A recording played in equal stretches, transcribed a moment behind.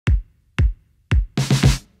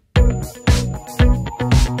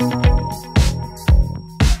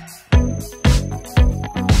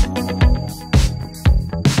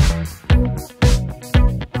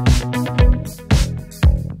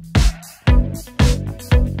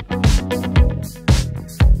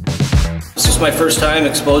my first time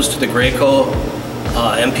exposed to the Graco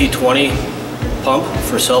MP20 pump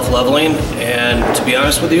for self-leveling, and to be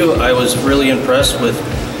honest with you, I was really impressed with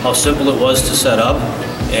how simple it was to set up.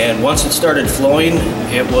 And once it started flowing,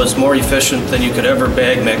 it was more efficient than you could ever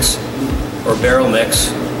bag mix or barrel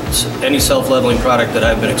mix any self-leveling product that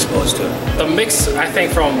I've been exposed to. The mix, I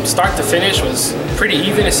think, from start to finish was pretty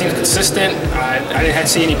even. It seemed consistent. I didn't have to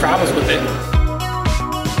see any problems with it.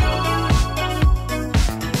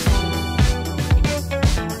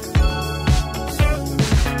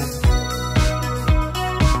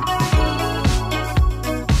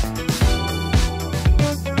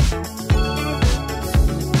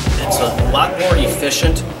 It's a lot more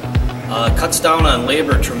efficient, cuts down on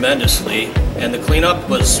labor tremendously, and the cleanup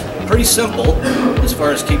was pretty simple as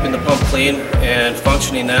far as keeping the pump clean and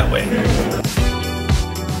functioning that way.